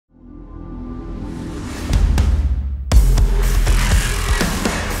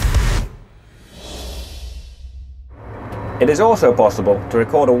It is also possible to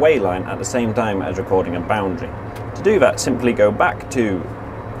record a wayline at the same time as recording a boundary. To do that, simply go back to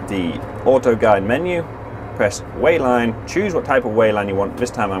the auto guide menu, press wayline, choose what type of wayline you want. This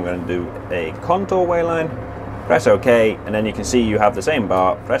time I'm going to do a contour wayline, press OK, and then you can see you have the same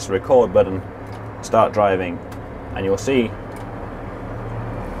bar. Press the record button, start driving, and you'll see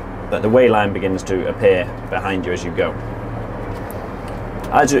that the wayline begins to appear behind you as you go.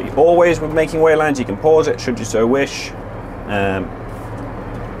 As always with making waylines, you can pause it should you so wish.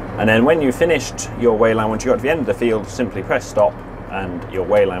 And then when you've finished your wayline, once you got to the end of the field, simply press stop and your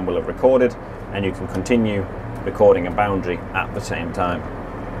wayline will have recorded, and you can continue recording a boundary at the same time.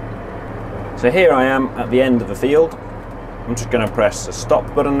 So here I am at the end of the field. I'm just going to press the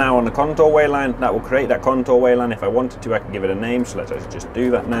stop button now on the contour wayline. That will create that contour wayline. If I wanted to, I can give it a name, so let's just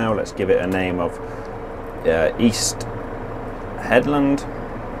do that now. Let's give it a name of East Headland.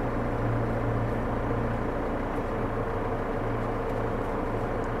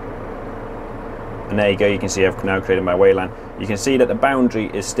 And there you go, you can see I've now created my wayline. You can see that the boundary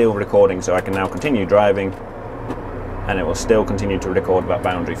is still recording, so I can now continue driving and it will still continue to record that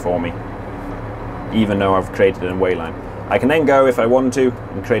boundary for me, even though I've created a wayline. I can then go, if I want to,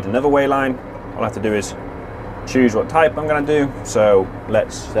 and create another wayline. All I have to do is choose what type I'm going to do. So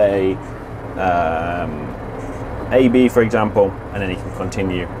let's say AB, for example, and then you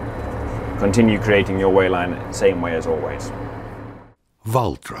can continue creating your wayline the same way as always.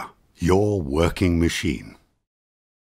 Valtra, your working machine.